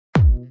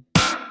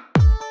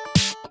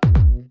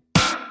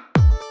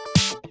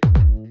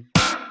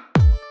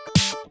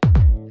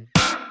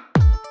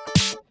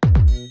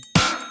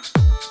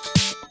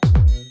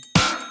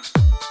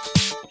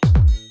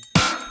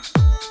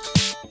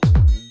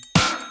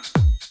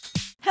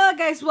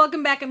guys,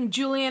 welcome back. I'm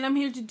Julie and I'm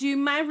here to do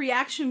my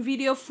reaction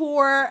video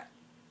for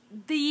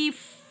the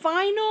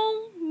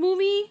final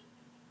movie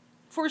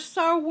for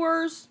Star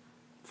Wars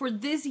for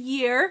this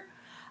year.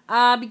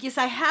 Because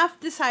I have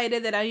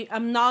decided that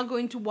I'm not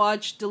going to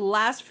watch the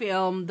last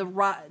film, the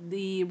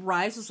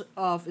Rise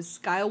of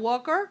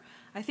Skywalker.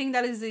 I think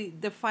that is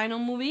the final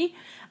movie.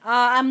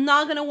 I'm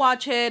not gonna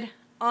watch it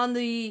on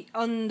the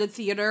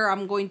theater.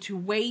 I'm going to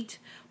wait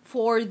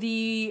for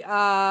the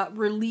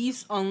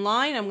release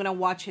online. I'm gonna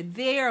watch it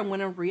there. I'm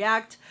gonna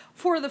react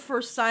for the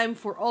first time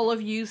for all of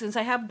you, since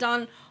I have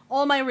done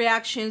all my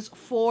reactions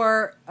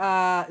for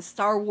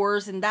Star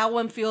Wars, and that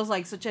one feels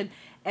like such an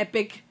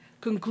epic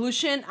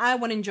conclusion. I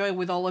want to enjoy it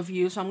with all of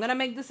you, so I'm gonna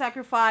make the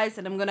sacrifice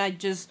and I'm gonna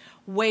just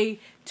wait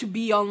to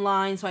be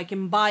online so I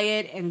can buy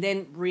it and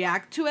then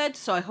react to it.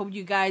 So I hope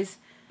you guys,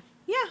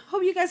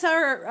 hope you guys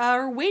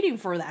are waiting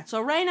for that. So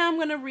right now I'm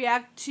gonna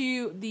react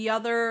to the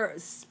other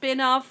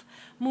spin-off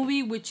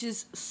movie, which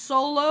is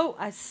Solo,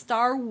 a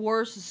Star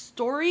Wars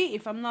story,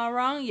 if I'm not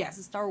wrong. Yes,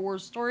 a Star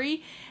Wars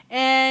story,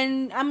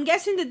 and I'm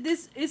guessing that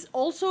this is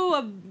also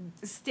a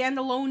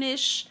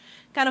standalone-ish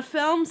kind of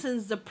film,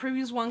 since the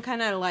previous one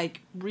kind of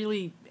like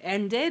really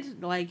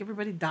ended, like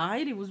everybody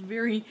died. It was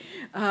very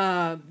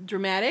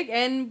dramatic,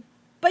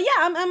 but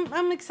yeah,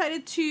 I'm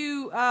excited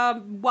to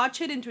watch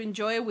it and to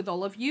enjoy it with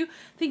all of you.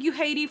 Thank you,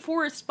 Haiti,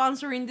 for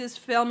sponsoring this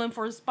film and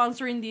for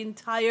sponsoring the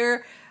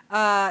entire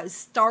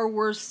Star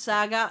Wars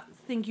saga.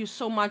 Thank you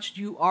so much.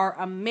 You are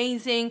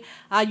amazing.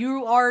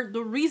 You are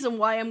the reason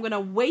why I'm gonna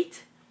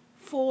wait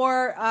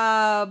for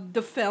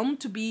the film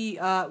to be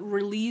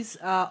released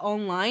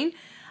online,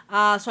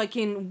 so I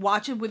can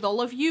watch it with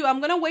all of you. I'm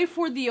gonna wait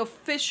for the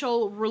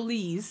official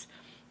release,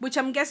 which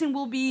I'm guessing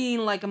will be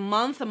in like a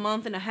month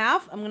and a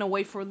half. I'm gonna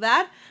wait for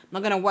that. I'm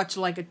not gonna watch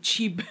like a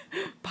cheap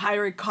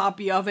pirate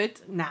copy of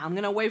it. Nah, I'm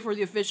gonna wait for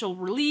the official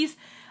release.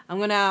 I'm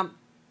gonna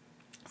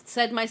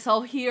set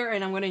myself here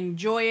and I'm gonna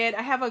enjoy it.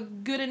 I have a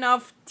good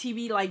enough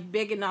TV, like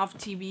big enough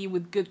TV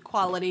with good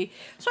quality,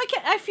 so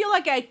I feel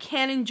like I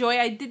can enjoy.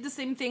 I did the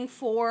same thing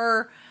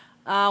for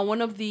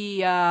one of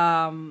the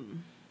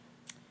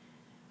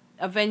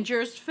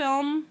Avengers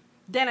film.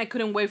 Then I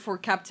couldn't wait for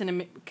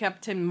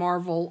Captain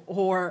Marvel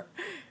or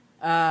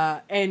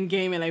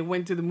Endgame, and I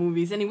went to the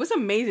movies, and it was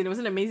amazing. It was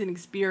an amazing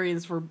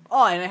experience for.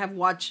 Oh, and I have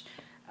watched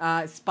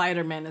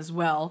Spider-Man as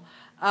well.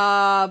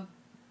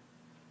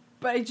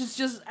 But it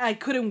just I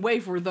couldn't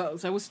wait for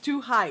those. I was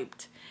too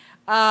hyped.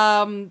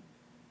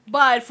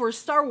 But for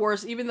Star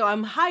Wars, even though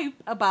I'm hyped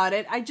about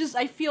it,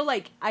 I feel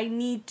like I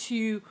need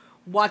to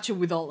watch it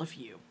with all of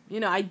you.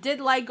 You know, I did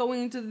like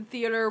going into the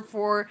theater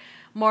for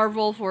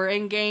Marvel, for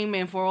Endgame,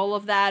 and for all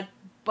of that,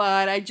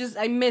 but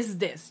I missed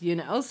this, you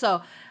know.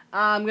 So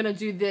I'm gonna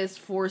do this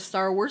for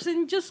Star Wars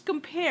and just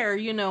compare,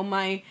 you know,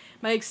 my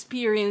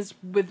experience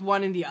with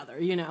one and the other,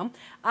 you know.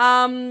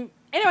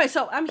 Anyway,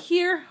 so I'm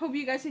here. Hope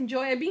you guys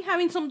enjoy. I've been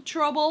having some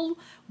trouble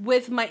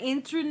with my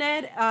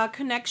internet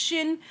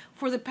connection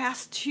for the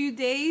past 2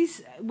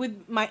 days,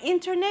 with my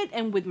internet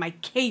and with my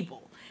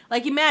cable.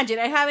 Like, imagine,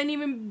 I haven't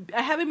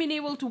been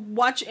able to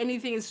watch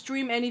anything,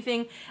 stream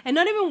anything, and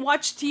not even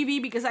watch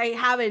TV because I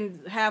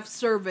haven't have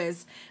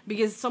service,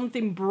 because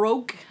something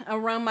broke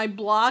around my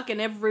block and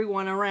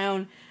everyone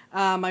around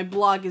my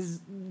block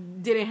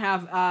didn't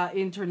have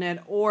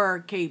internet or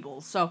cable.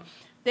 So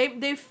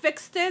they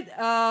fixed it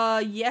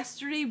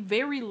yesterday,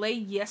 very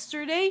late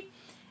yesterday,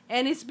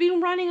 and it's been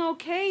running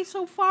okay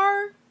so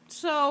far.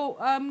 So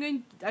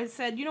I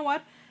said, you know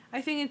what? I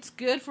think it's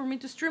good for me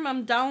to stream.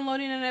 I'm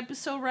downloading an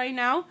episode right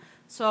now,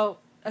 so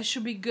I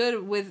should be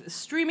good with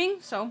streaming.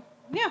 So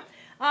yeah.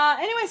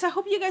 Anyways, I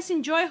hope you guys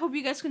enjoy. I hope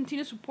you guys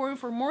continue supporting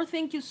for more.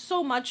 Thank you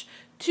so much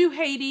to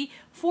Haiti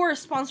for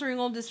sponsoring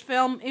all this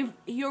film. If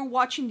you're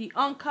watching the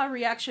uncut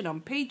reaction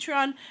on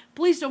Patreon,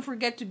 please don't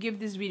forget to give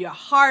this video a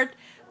heart.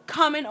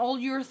 Comment all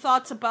your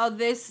thoughts about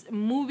this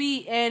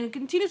movie and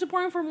continue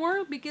supporting for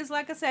more, because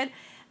like I said,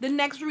 the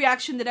next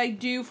reaction that I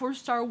do for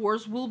Star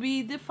Wars will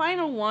be the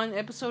final one,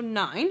 episode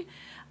 9,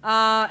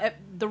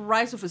 the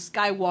Rise of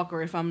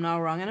Skywalker, if I'm not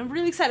wrong, and I'm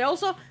really excited.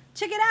 Also,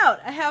 check it out,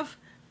 I have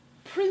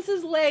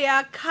Princess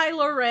Leia,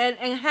 Kylo Ren,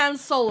 and Han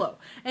Solo,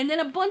 and then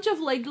a bunch of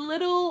like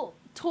little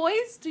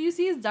toys. Do you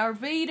see? It's Darth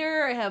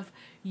Vader, I have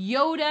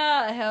Yoda,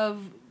 I have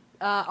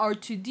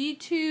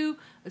R2-D2,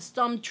 a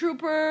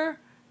Stormtrooper.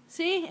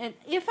 See, and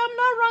if I'm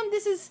not wrong,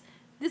 this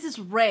is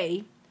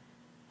Rey.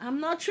 I'm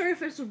not sure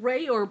if it's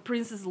Rey or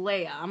Princess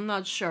Leia. I'm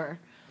not sure,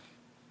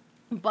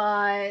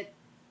 but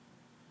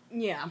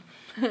yeah,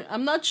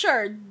 I'm not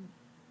sure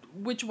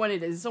which one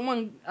it is.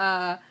 Someone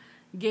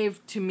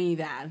gave to me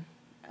that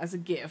as a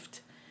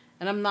gift,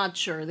 and I'm not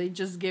sure. They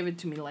just gave it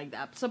to me like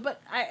that. So,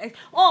 but I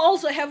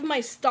also have my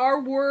Star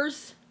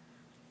Wars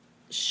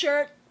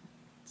shirt.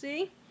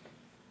 See,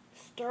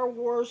 Star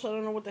Wars. I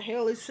don't know what the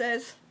hell it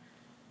says.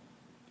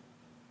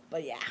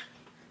 But yeah,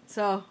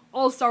 so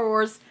all Star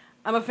Wars,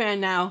 I'm a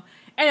fan now.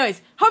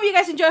 Anyways, hope you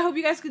guys enjoy, hope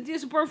you guys continue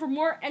supporting for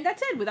more, and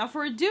that's it. Without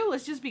further ado,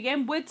 let's just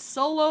begin with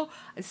Solo,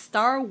 a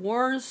Star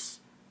Wars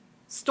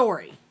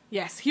story.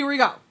 Yes, here we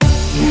go.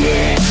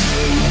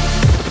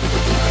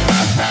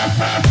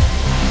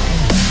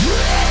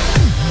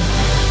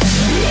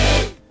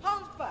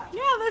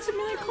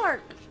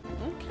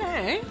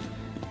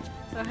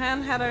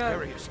 man had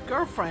a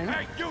girlfriend.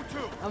 Hey, you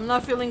two! I'm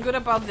not feeling good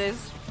about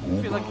this.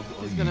 I feel like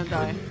he's gonna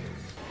die.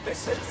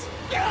 This is...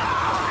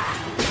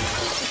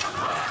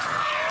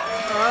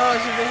 Oh,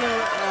 she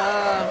doesn't...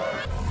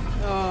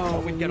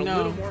 oh, we get a no.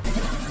 little more...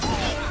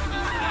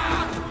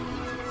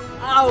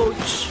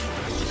 Ouch!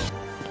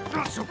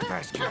 Not so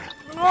fast, kid.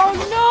 Oh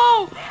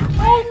no!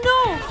 Oh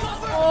no!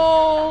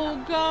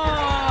 Oh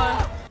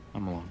god!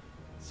 I'm alone.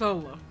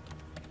 Solo.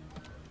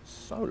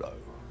 Solo?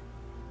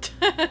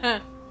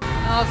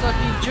 Oh, so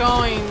he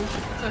joined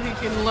so he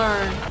can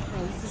learn.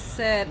 Well, this is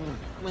sad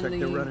when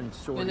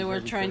they were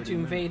trying to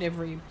invade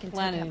every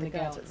planet in the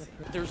galaxy.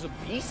 There's a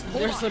beast?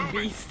 There's a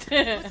beast.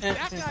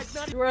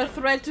 You're a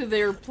threat to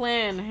their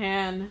plan,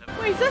 Han.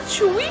 Wait, is that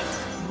Chewie?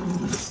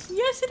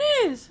 Yes, it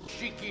is.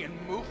 Cheeky and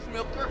moof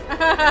milker?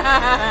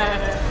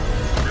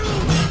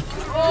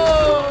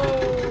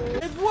 Oh,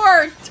 it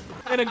worked.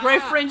 And a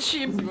great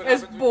friendship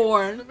is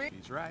born.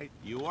 He's right.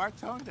 You are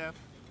tone deaf.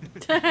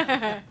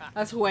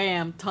 That's who I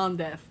am, tone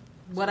deaf.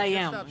 What I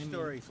am.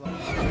 Story,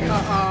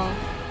 Uh-oh.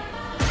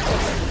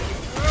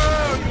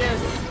 Oh, yes.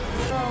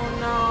 Oh,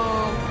 no.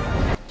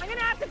 I'm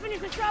gonna have to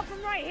finish the job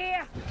from right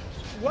here.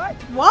 What?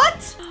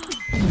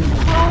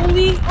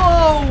 Holy,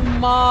 oh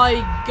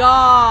my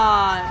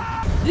god.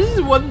 This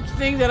is one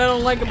thing that I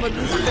don't like about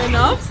these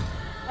spin-offs.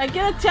 I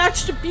get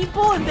attached to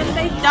people and then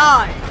they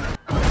die.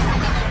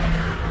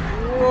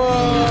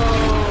 Whoa.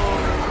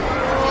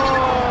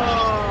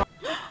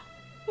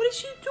 What is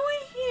she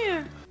doing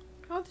here?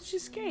 How did she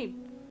escape?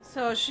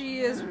 So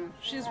she's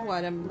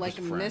what, like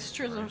a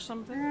mistress or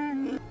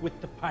something? With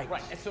the pipe.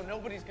 Right, and so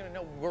nobody's gonna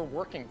know we're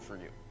working for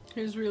you.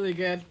 He's really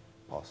good.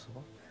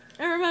 Possible.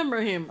 I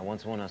remember him. I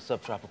once won a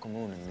subtropical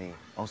moon in the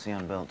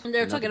Ocean Belt. And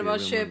they're talking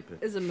about ship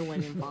is a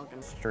Millennium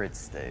Falcon. Straight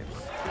staves.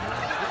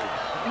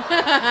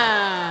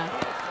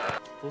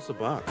 What's the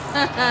box?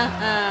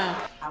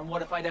 And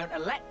what if I don't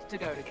elect to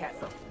go to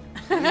Kessel?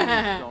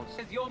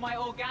 Because you're my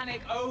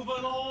organic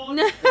overlord.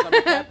 I'm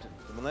the captain,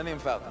 the Millennium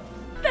Falcon.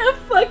 The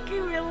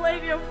fucking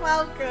Millennium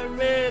Falcon,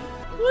 man.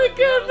 Look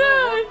at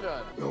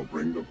that. They'll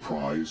bring the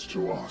prize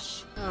to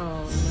us.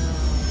 Oh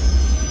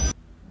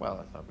Well,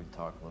 I thought we'd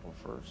talk a little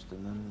first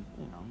and then,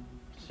 you know,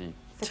 see.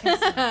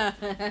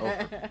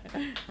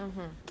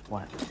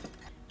 What?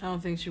 I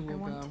don't think she will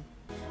go.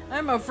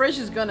 I'm afraid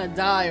she's gonna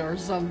die or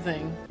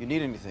something. You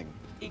need anything?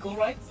 Equal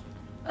rights?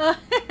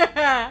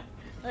 I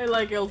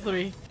like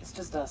L3. It's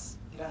just us.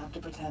 You don't have to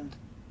pretend.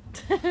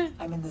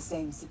 I'm in the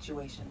same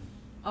situation.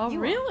 Oh,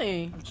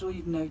 really? I'm sure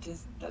you've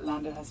noticed that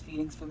Lando has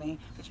feelings for me,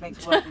 which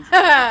makes working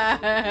together.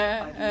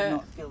 I do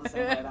not feel the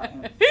same way about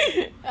him.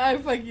 I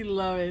fucking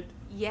love it.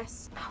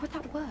 Yes. How would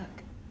that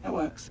work? It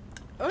works.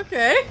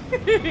 Okay.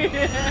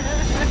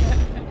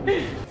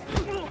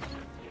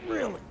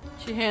 Really?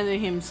 She handed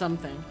him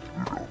something.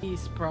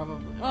 He's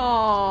probably.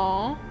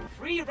 Oh.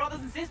 Free your brothers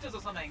and sisters or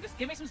something. Just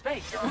give me some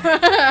space.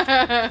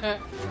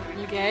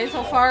 Okay,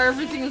 so far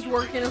everything is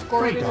working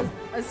according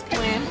as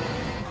planned.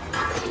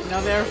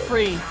 Now they're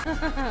free.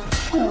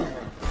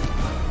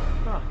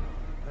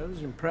 That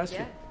was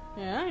impressive.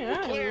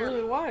 Yeah, it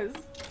really was.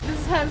 This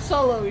is Han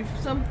Solo. If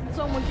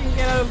someone can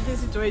get out of this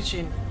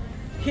situation,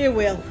 he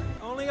will.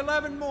 Only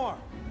 11 more.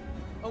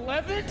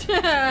 11?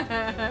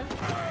 I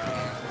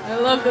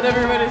love that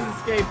everybody's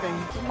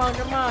escaping. Come on,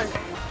 come on.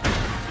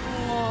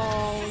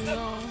 Oh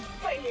no.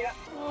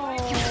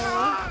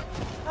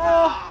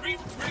 Oh.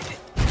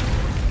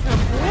 Come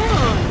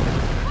on.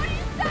 What are you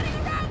standing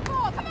around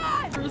for? Come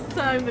on! First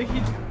time that he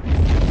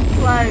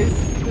flies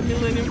the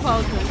Millennium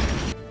Falcon.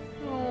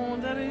 Oh,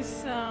 that is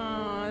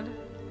sad.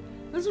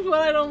 This is what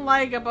I don't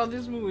like about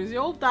these movies. They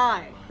all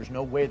die. There's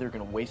no way they're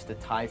gonna waste a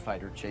TIE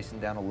fighter chasing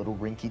down a little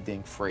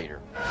rinky-dink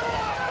freighter.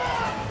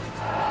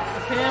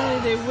 Apparently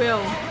they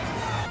will.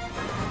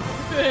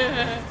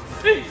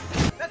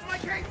 That's my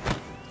case!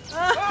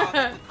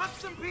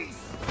 Cups and peace!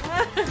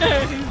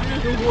 He's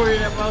really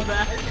worried about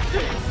that.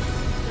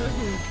 That's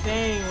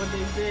insane what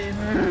they did.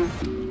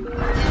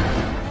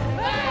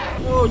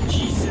 Oh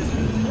Jesus.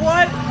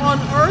 What on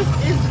earth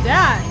is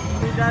that?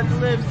 That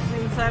lives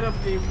inside of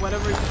the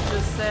whatever you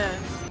just said.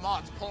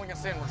 Mod's pulling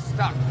us in, we're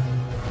stuck.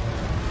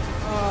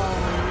 Oh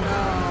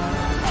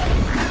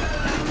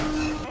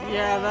no.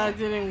 Yeah, that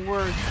didn't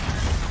work.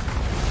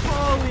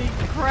 Holy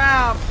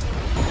crap.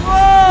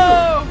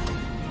 Whoa!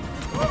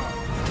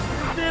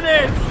 You did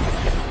it!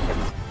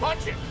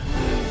 Punch it!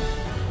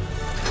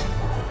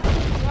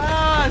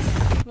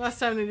 Last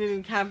time they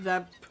didn't have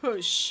that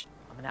push.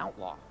 I'm an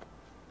outlaw.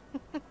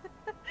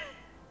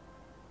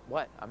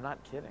 What? I'm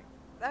not kidding.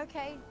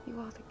 Okay. You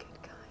are the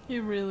good guy. He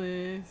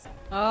really is.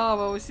 Oh,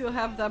 but we still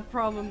have that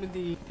problem with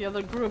the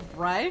other group,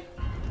 right?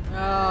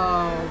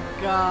 Oh,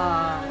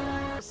 God.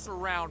 We're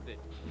surrounded.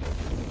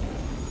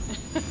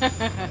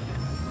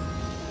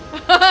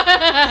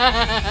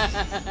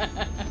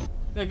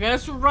 They're gonna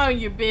surround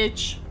you,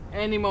 bitch.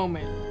 Any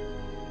moment.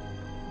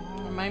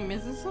 Am I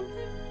missing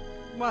something?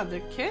 What,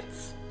 the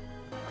kids?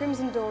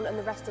 Crimson Dawn and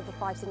the rest of the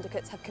 5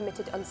 syndicates have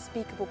committed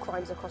unspeakable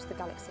crimes across the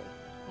galaxy.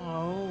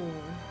 Oh.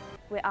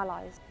 We're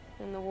allies,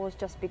 and the war's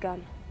just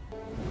begun.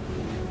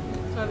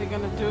 So are they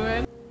gonna do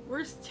it?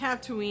 Where's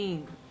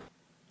Tatooine?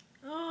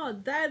 Oh,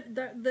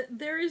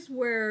 there is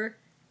where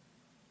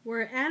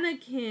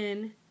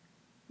Anakin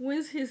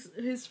wins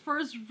his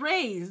first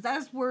race.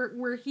 That's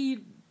where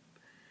he.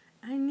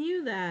 I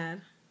knew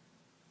that.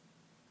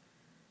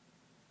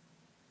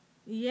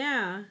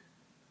 Yeah.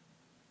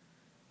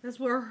 That's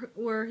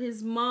where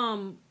his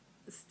mom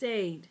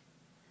stayed.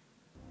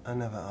 I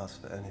never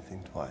asked for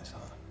anything twice, huh?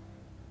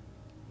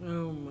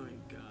 Oh my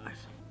god.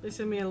 They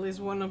sent me at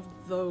least one of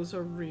those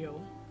are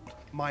real.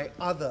 My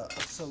other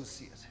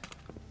associate.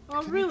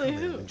 Oh really?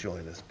 Who? Enjoy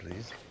this,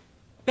 please.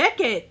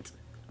 Beckett!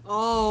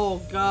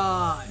 Oh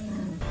god.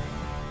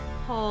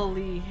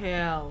 Holy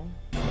hell.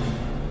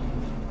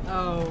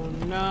 Oh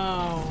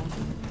no.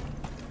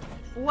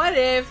 What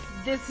if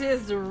this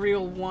is the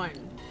real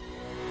one?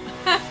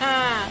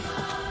 Yes!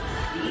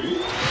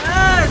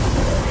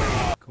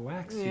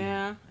 Coaxium.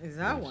 Yeah, is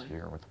that He's one?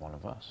 here with one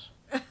of us.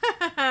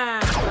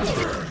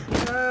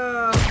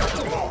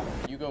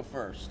 You go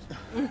first.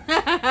 Oh,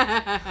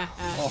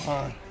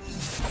 hi.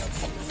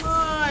 Come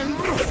on!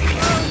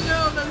 Oh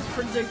no, that's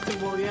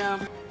predictable, yeah.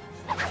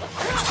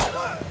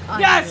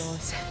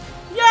 Yes!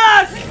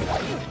 Yes!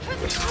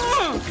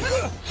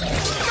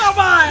 Come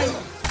on!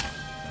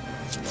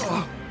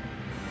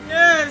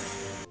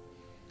 Yes!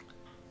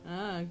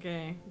 Ah,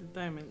 okay. The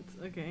diamonds.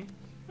 Okay.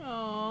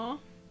 Aww.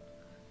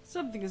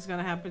 Something is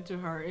gonna happen to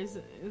her, is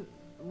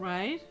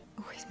right?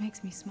 Always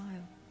makes me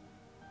smile.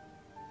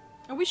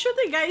 Are we sure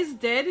the guy is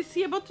dead? Is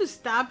he about to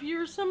stab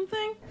you or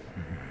something?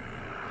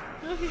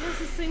 No, he has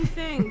the same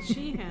thing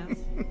she has.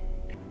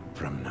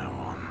 From now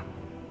on.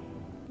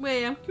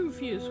 Wait, I'm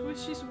confused. Who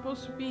is she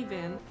supposed to be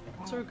then?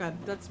 Oh god,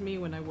 that's me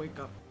when I wake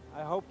up.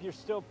 I hope you're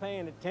still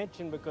paying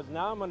attention because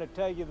now I'm going to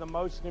tell you the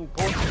most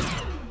important.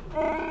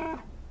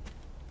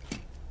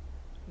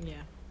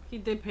 Yeah, he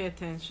did pay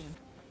attention.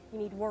 You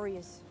need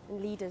warriors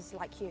and leaders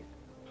like you.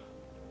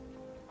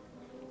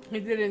 He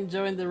didn't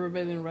join the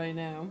rebellion right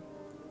now.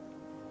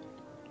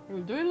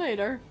 We'll do it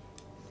later.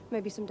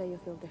 Maybe someday you'll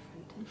feel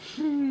different.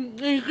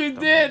 He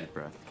did.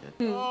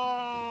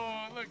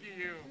 Oh, look at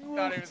you.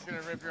 Thought he was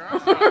gonna rip your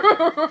arm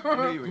out. I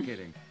knew you were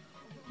kidding.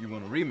 You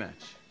want a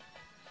rematch?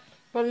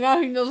 But now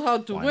he knows how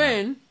to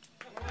win.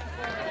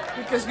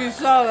 Because he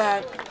saw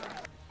that.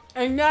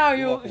 And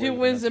now he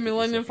wins the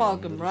Millennium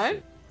Falcon,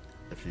 right?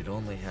 If you'd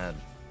only had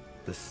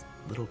this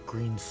little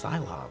green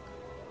Psylocke,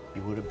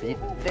 you would have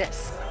beaten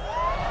this.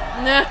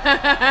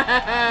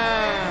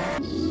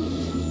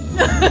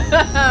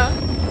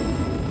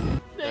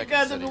 They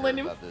got the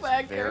Millennium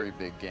Falcon. Very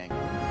big gang.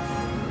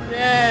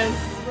 Yes,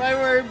 right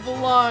where it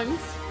belongs.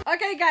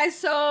 Okay, guys,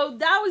 so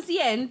that was the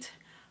end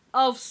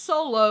of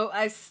Solo,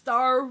 a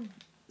Star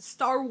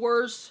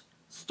Wars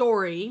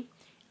story,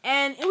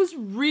 and it was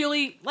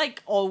really,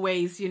 like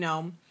always, you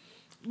know,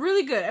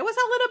 really good. It was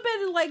a little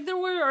bit like there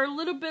were a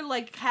little bit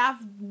like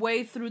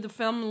halfway through the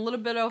film, a little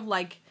bit of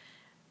like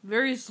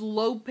very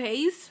slow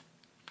pace,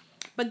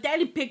 but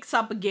then it picks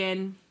up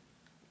again,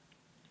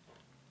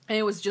 and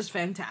it was just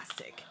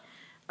fantastic.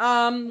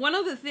 One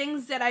of the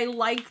things that I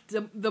liked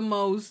the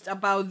most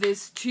about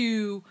these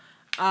two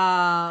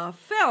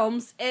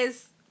films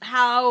is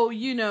how,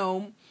 you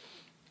know,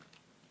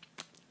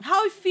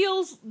 how it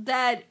feels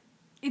that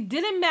it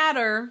didn't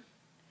matter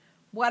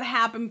what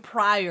happened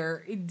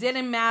prior. It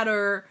didn't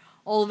matter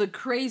all the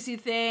crazy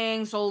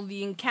things, all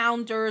the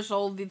encounters,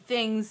 all the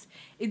things.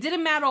 It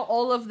didn't matter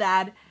all of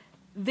that.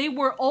 They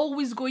were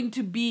always going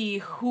to be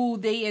who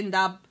they end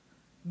up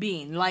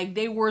being. Like,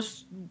 they were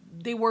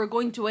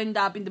going to end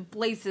up in the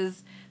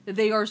places that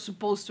they are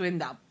supposed to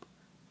end up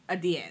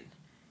at the end.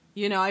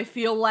 You know, I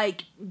feel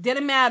like it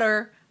didn't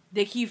matter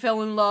that he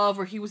fell in love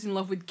or he was in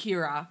love with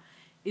Kira.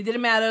 It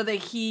didn't matter that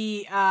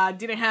he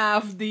didn't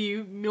have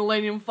the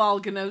Millennium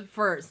Falcon at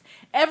first.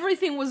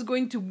 Everything was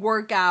going to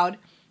work out,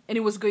 and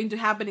it was going to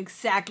happen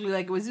exactly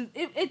like it was.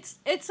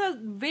 It's a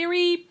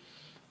very,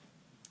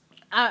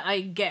 I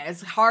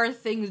guess, hard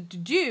thing to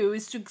do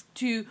is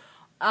to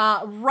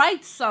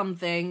write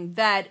something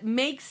that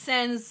makes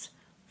sense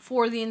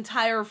for the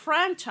entire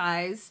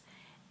franchise,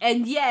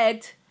 and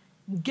yet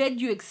get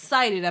you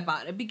excited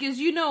about it, because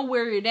you know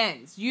where it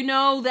ends. You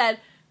know that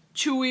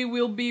Chewie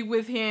will be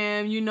with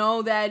him. You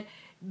know that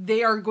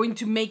they are going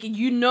to make it.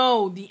 You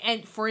know the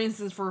end. For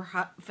instance,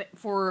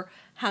 for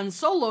Han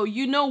Solo,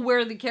 you know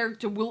where the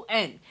character will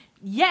end.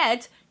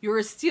 Yet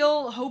you're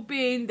still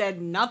hoping that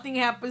nothing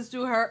happens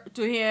to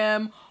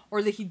him,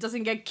 or that he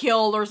doesn't get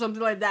killed or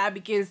something like that,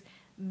 because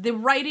the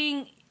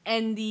writing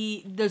and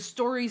the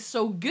story is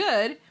so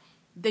good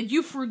that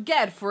you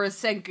forget for a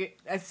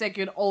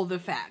second all the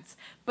facts.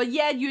 But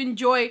yet you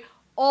enjoy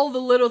all the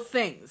little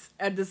things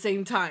at the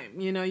same time.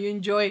 You know, you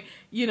enjoy,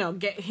 you know,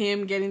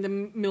 him getting the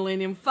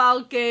Millennium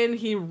Falcon,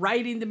 him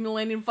riding the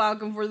Millennium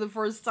Falcon for the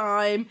first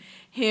time,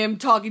 him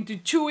talking to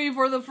Chewie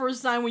for the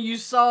first time, when you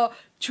saw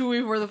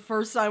Chewie for the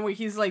first time, where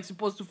he's like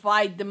supposed to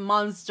fight the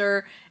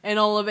monster and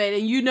all of it,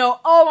 and you know,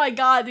 oh my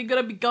god, they're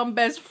gonna become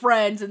best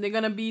friends and they're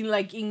gonna be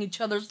like in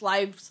each other's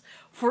lives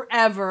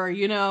forever,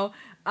 you know.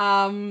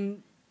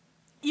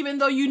 Even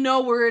though you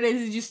know where it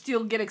is, you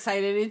still get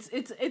excited.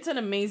 It's an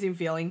amazing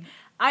feeling.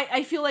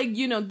 I feel like,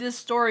 you know, these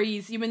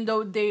stories, even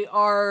though they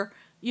are,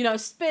 you know,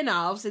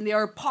 spin-offs and they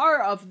are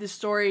part of the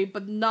story,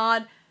 but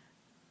not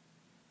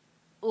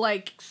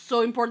like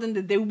so important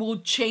that they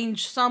will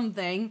change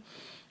something,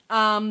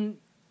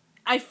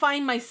 I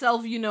find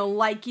myself, you know,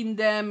 liking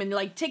them and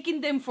like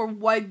taking them for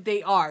what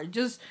they are.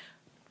 Just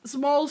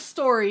small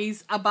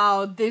stories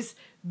about this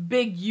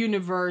big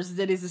universe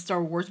that is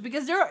Star Wars,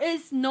 because there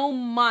is no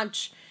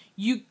much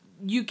you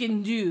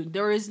can do.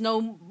 There is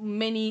no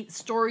many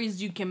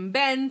stories you can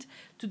bend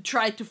to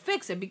try to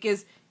fix it,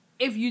 because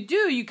if you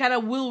do, you kind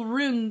of will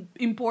ruin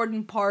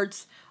important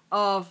parts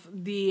of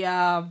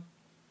the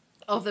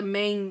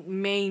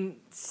main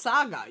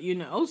saga, you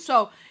know.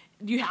 So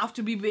you have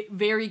to be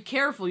very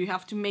careful. You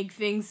have to make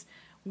things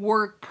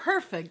work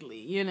perfectly,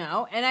 you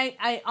know. And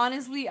I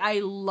honestly, I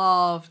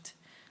loved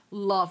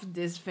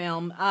this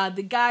film.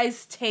 The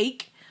guy's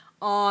take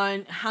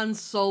on Han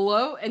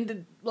Solo,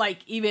 and like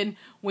even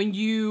when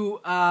you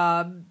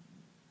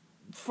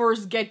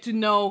first get to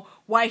know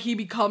why he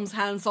becomes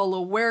Han Solo,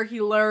 where he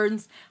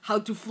learns how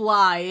to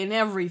fly and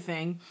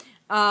everything.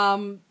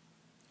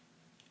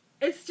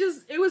 It's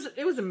just, it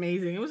was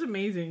amazing. It was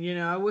amazing, you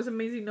know. It was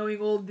amazing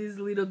knowing all these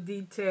little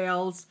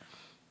details.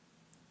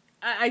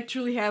 I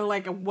truly had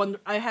like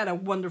I had a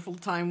wonderful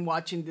time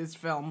watching this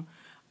film.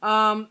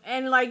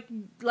 And like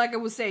I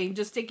was saying,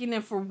 just taking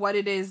it for what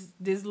it is,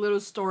 these little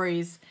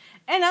stories.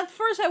 And at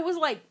first I was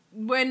like,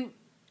 when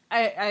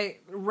I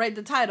read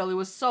the title, it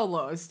was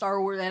Solo, Star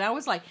Wars, and I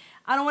was like,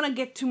 I don't want to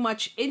get too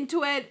much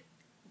into it.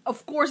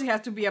 Of course it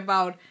has to be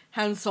about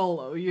Han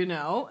Solo, you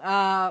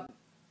know.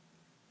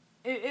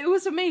 It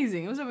was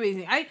amazing. It was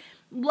amazing. I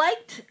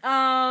liked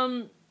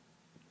the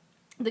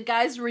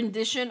guy's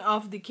rendition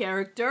of the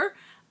character.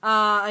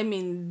 I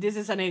mean, this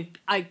is an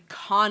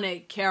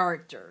iconic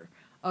character,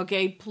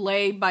 okay,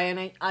 played by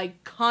an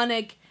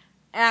iconic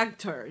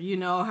actor, you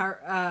know.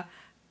 Her,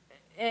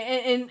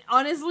 and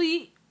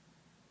honestly,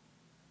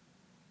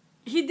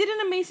 he did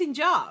an amazing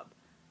job.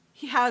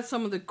 He had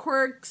some of the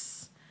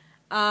quirks,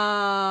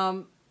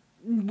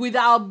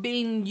 without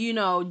being, you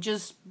know,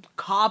 just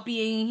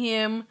copying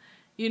him,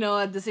 you know,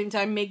 at the same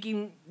time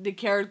making the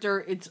character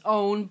its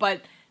own,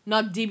 but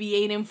not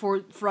deviating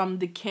from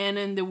the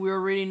canon that we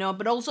already know.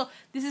 But also,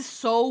 this is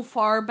so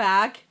far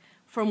back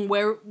from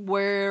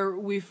where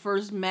we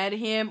first met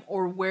him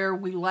or where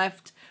we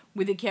left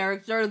with the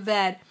character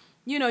that,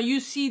 you know, you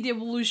see the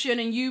evolution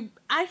and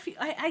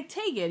I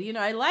take it, you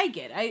know, I like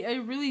it. I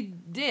really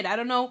did. I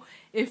don't know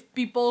if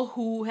people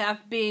who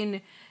have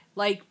been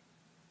like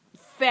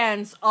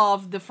fans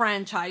of the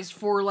franchise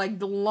for like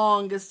the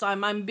longest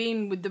time. I'm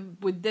being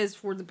with this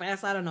for the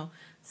past, I don't know,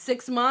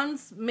 6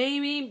 months,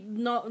 maybe.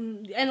 No,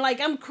 and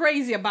like I'm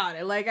crazy about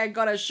it. Like I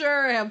got a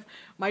shirt, I have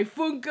my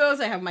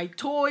Funkos, I have my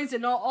toys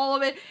and all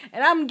of it,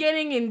 and I'm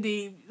getting in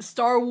the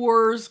Star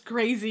Wars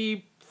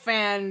crazy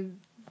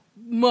fan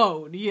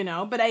mode, you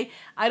know. But I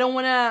don't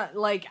want to,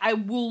 like, I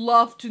would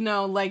love to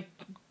know, like,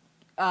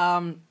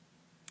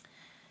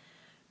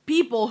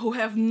 people who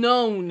have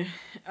known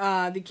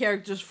the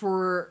characters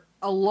for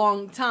a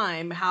long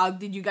time, how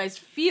did you guys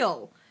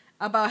feel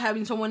about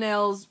having someone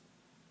else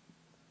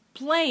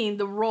playing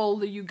the role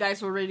that you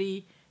guys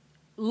already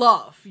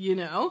love, you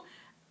know?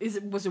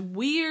 Was it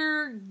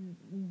weird?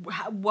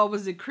 What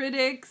was the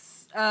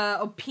critics'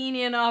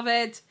 opinion of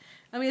it?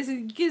 I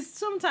mean, because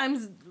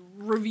sometimes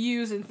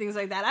reviews and things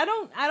like that,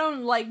 I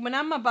don't like, when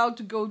I'm about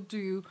to go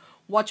to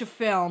watch a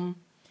film,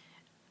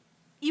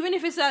 even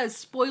if it's a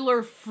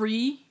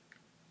spoiler-free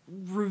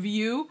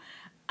review,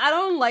 I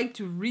don't like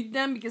to read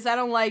them, because I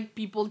don't like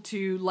people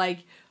to, like,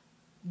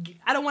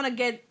 I don't want to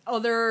get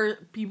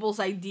other people's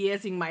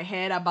ideas in my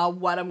head about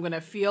what I'm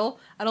gonna feel.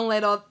 I don't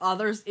let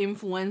others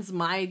influence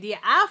my idea.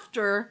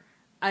 After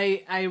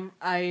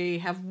I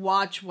have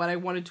watched what I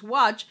wanted to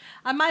watch,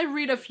 I might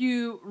read a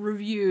few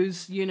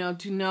reviews, you know,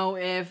 to know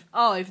if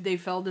they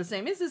felt the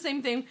same. It's the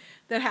same thing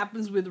that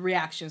happens with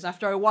reactions.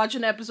 After I watch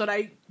an episode,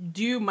 I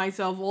do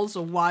myself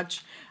also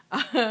watch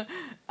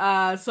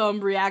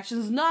some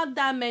reactions. Not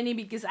that many,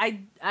 because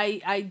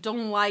I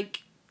don't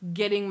like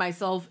getting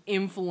myself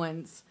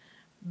influenced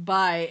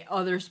by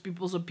others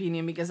people's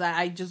opinion, because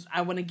I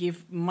want to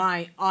give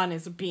my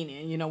honest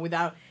opinion, you know,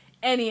 without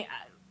any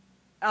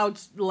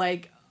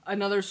like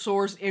another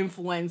source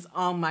influence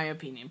on my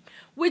opinion,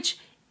 which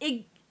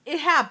it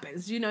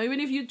happens, you know. Even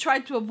if you try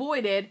to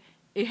avoid it,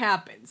 it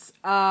happens.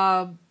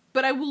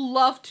 But I would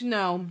love to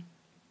know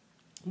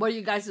what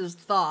you guys'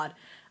 thought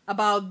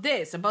about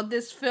this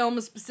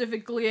film,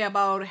 specifically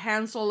about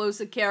Han Solo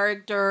as a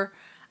character,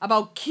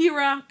 about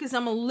Kira, because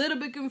I'm a little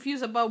bit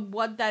confused about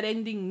what that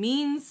ending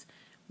means.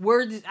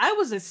 I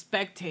was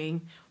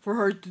expecting for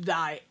her to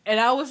die, and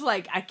I was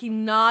like, I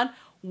cannot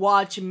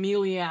watch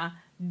Emilia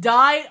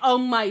die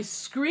on my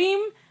screen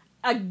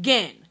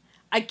again.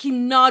 I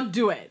cannot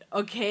do it,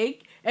 okay?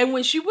 And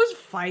when she was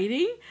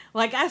fighting,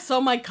 like, I saw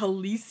my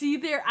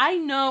Khaleesi there. I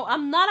know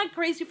I'm not a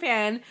crazy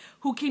fan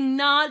who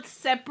cannot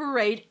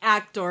separate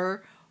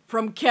actor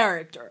from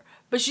character,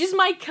 but she's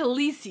my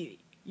Khaleesi,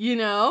 you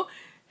know?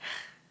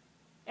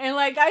 And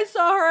like I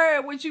saw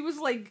her when she was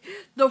like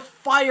the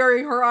fire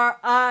in her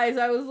eyes.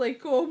 I was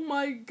like, oh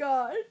my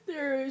god,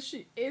 there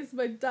she is,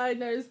 my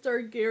Daenerys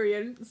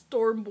Targaryen,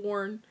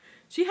 Stormborn.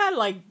 She had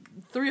like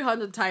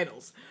 300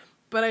 titles,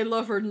 but I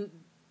love her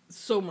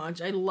so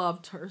much. I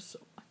loved her so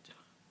much.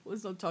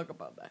 Let's not talk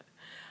about that.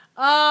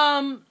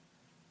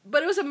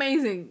 But it was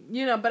amazing,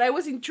 you know. But I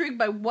was intrigued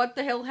by what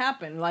the hell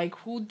happened. Like,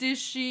 who did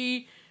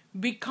she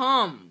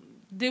become?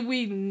 Did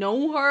we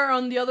know her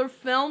on the other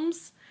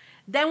films?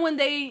 Then when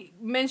they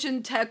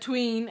mentioned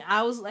Tatooine,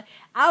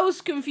 I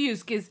was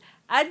confused because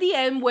at the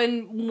end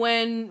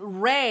when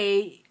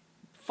Rey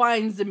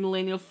finds the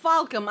Millennium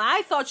Falcon,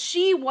 I thought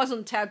she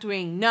wasn't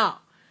Tatooine. No,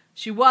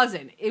 she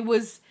wasn't. It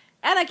was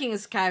Anakin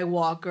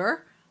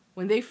Skywalker.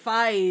 When they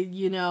fight,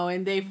 you know,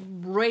 and they've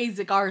raised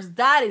the cars,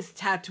 that is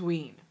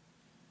Tatooine.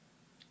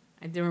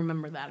 I didn't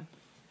remember that.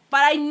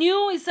 But I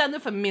knew it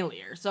sounded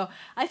familiar. So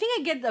I think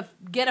I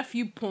get a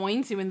few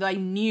points even though I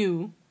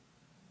knew.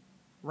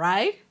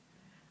 Right?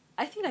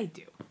 I think I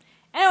do.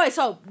 Anyway,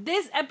 so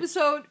this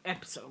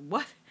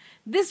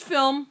this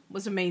film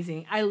was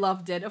amazing. I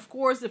loved it. Of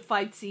course, the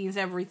fight scenes,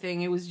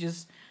 everything. It was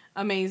just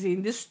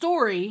amazing. The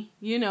story,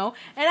 you know.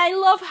 And I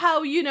love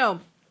how, you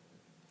know,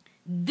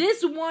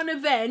 this one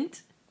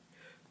event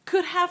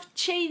could have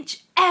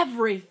changed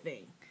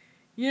everything.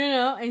 You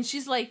know? And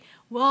she's like,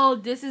 well,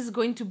 this is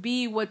going to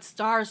be what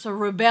starts a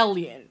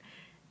rebellion.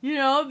 You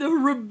know, the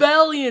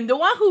rebellion. The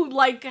one who,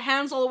 like,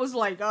 Han Solo was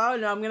like, oh,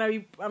 no, I'm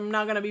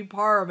not gonna be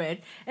part of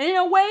it. And in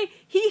a way,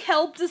 he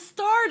helped to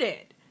start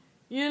it.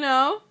 You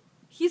know?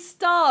 He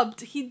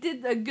stopped. He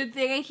did a good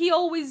thing. And he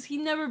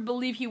never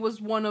believed he was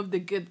one of the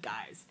good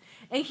guys.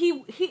 And he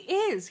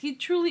is. He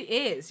truly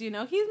is. You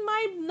know? He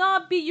might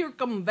not be your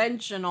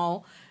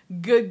conventional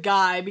good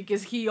guy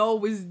because he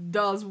always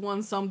does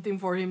want something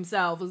for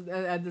himself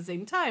at the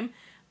same time.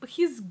 But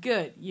he's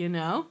good, you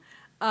know?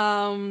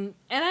 And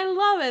I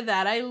love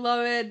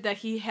it that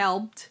he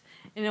helped,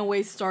 in a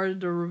way, started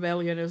the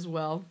rebellion as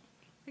well.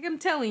 Like I'm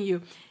telling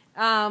you,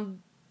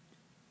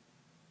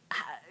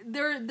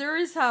 there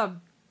is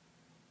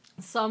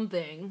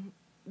something,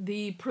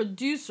 the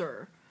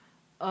producer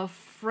of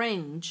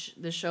Fringe,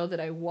 the show that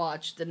I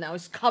watched, and now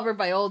it's covered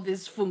by all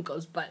these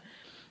Funkos, but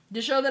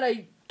the show that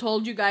I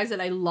told you guys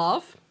that I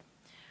love,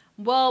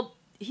 well,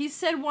 he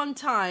said one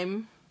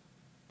time,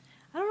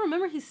 I don't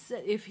remember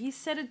if he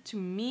said it to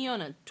me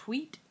on a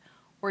tweet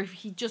or if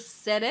he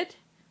just said it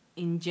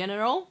in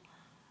general,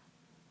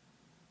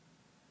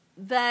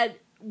 that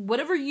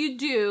whatever you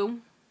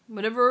do,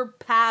 whatever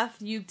path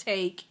you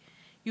take,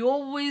 you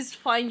always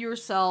find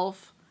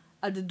yourself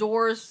at the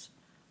doors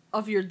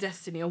of your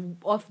destiny,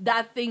 of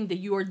that thing that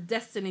you are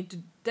destined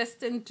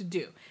to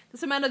do.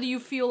 Doesn't matter that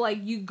you feel like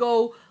you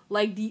go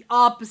like the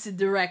opposite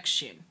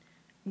direction.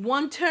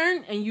 One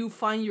turn and you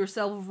find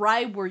yourself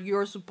right where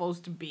you're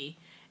supposed to be.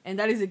 And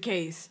that is the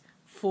case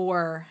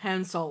for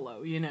Han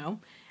Solo, you know.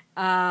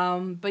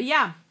 But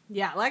yeah,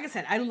 like I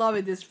said, I love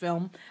it, this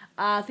film.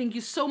 Thank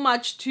you so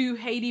much to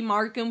Haiti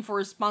Markham for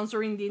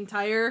sponsoring the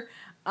entire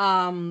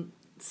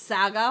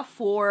saga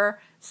for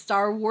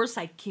Star Wars.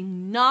 I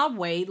cannot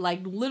wait,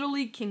 like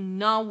literally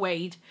cannot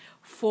wait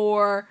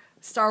for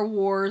Star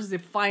Wars, the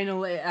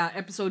final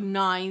episode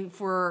 9,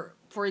 for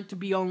it to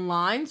be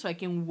online so I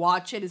can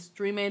watch it,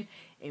 stream it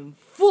in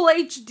full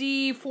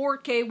HD,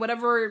 4K,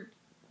 whatever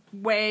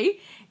way.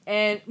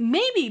 And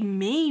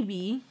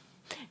maybe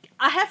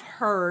I have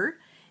heard,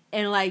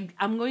 and like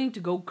I'm going to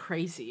go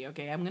crazy,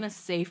 okay? I'm gonna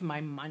save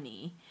my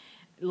money.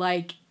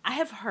 Like I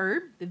have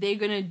heard that they're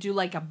gonna do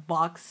like a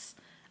box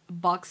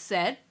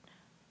set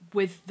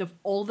with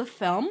all the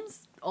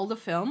films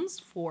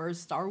for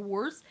Star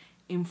Wars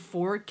in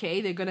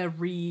 4K. They're gonna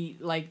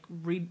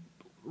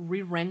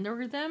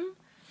re-render them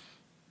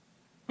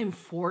in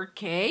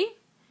 4K,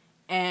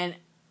 and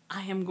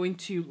I am going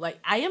to, like,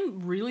 I am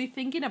really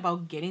thinking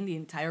about getting the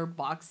entire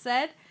box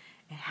set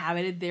and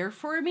having it there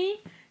for me,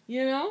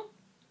 you know?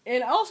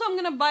 And also I'm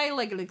gonna buy,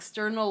 like, an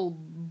external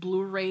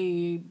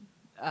Blu-ray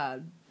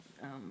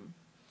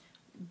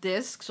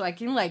disc so I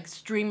can, like,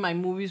 stream my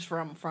movies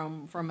from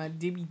a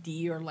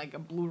DVD or, like, a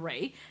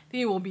Blu-ray. I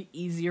think it will be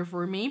easier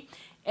for me.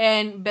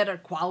 And better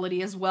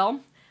quality as well.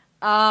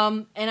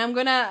 And I'm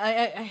gonna,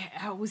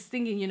 I was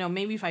thinking, you know,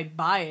 maybe if I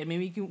buy it,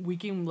 maybe we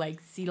can,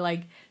 like, see,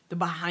 like, the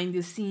behind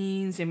the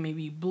scenes and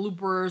maybe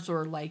bloopers,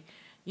 or like,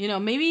 you know,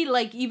 maybe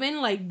like even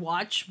like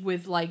watch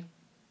with like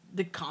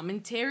the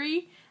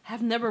commentary.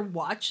 Have never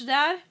watched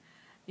that,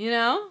 you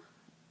know,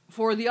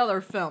 for the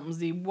other films.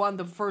 The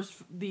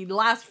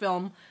last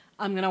film,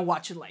 I'm gonna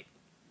watch it like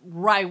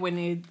right when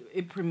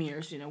it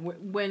premieres, you know,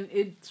 when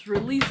it's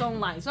released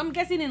online. So I'm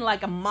guessing in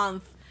like a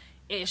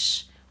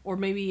month-ish, or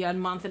maybe a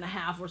month and a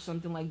half or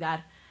something like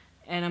that.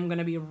 And I'm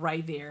gonna be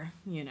right there,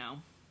 you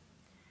know,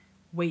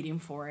 waiting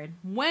for it.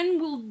 When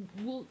will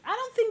I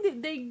don't think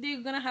that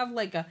they're gonna have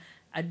like a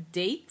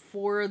date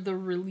for the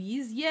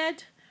release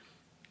yet.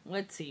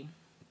 Let's see.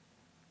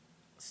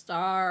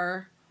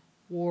 Star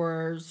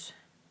Wars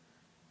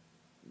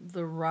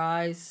The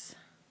Rise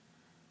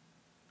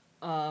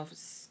of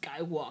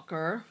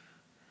Skywalker.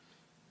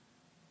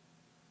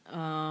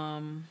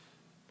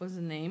 what's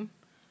the name?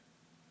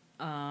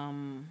 How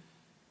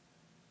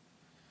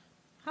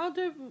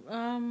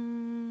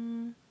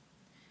do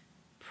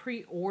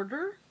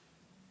pre-order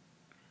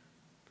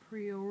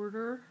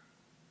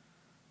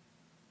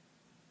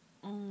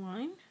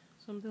online,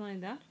 something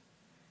like that.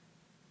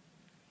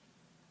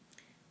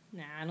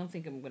 Nah, I don't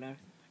think I'm gonna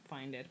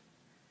find it.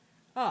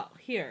 Oh,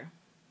 here.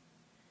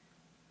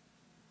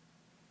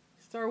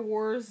 Star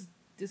Wars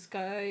The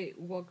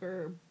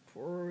Skywalker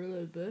for a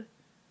little bit.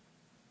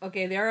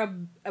 Okay, they are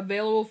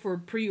available for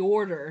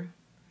pre-order.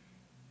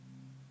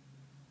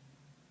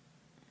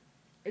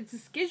 It's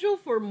scheduled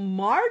for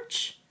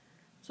March,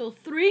 so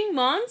 3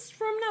 months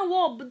from now.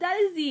 Well, but that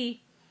is the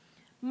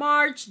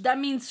March. That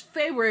means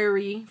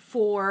February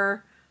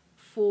for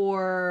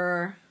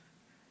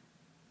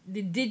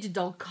the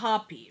digital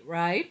copy,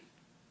 right?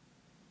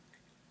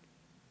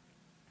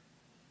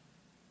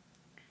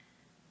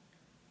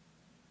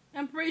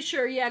 I'm pretty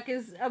sure, yeah,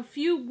 because a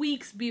few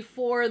weeks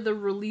before the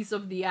release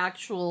of the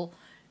actual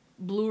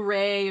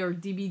Blu-ray or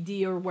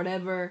DVD or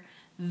whatever,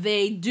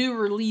 they do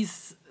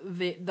release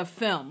the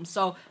film.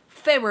 So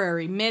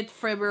February,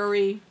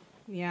 mid-February,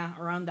 yeah,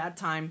 around that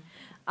time.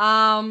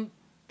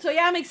 So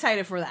yeah, I'm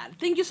excited for that.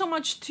 Thank you so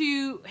much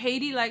to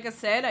Haiti. Like I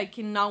said, I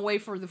cannot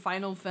wait for the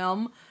final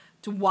film,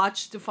 to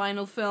watch the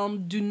final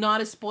film. Do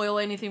not spoil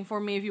anything for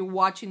me if you're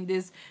watching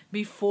this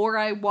before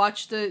I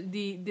watch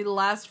the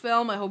last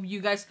film. I hope you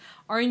guys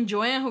are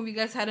enjoying. I hope you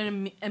guys had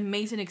an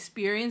amazing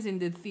experience in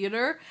the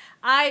theater.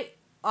 I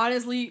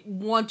honestly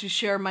want to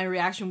share my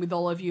reaction with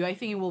all of you. I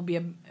think it will be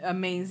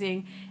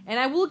amazing, and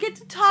I will get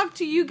to talk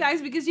to you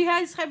guys because you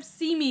guys have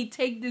seen me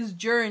take this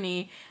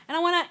journey, and I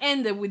want to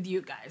end it with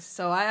you guys.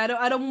 So I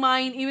don't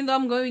mind, even though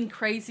I'm going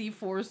crazy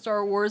for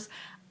Star Wars,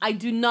 I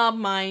do not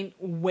mind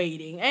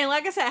waiting. And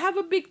like I said, I have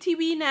a big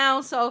TV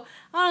now, so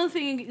I don't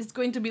think it's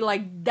going to be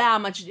like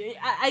that much.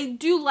 I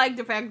do like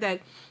the fact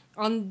that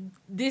on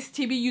this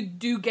TV you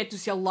do get to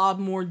see a lot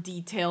more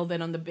detail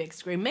than on the big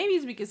screen. Maybe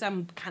it's because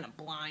I'm kind of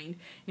blind.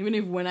 Even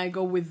if when I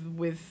go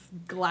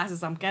with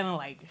glasses, I'm kind of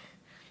like,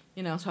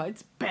 you know, so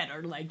it's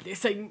better like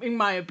this, in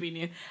my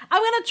opinion.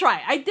 I'm gonna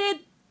try. I did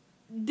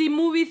the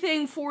movie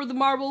thing for the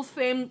Marvel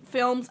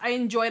films. I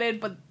enjoyed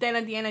it, but then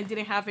at the end I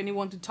didn't have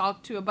anyone to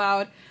talk to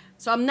about.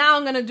 So I'm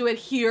gonna do it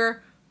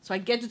here, so I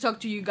get to talk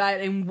to you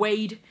guys and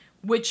weigh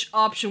which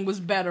option was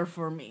better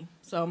for me.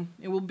 So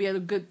it will be a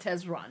good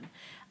test run.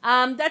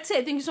 That's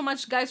it. Thank you so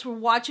much, guys, for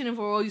watching and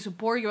for all your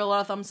support. Give a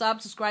lot of thumbs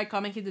up, subscribe,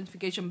 comment, hit the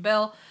notification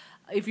bell.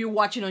 If you're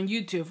watching on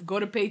YouTube,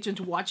 go to Patreon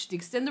to watch the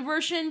extended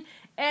version.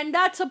 And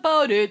that's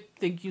about it.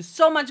 Thank you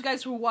so much,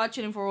 guys, for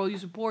watching and for all your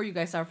support. You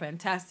guys are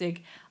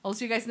fantastic. I'll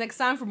see you guys next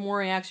time for more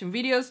reaction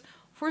videos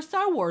for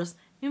Star Wars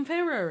in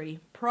February,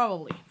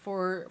 probably,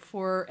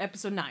 for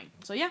episode 9.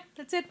 So yeah,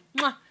 that's it.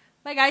 Mwah.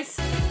 Bye, guys.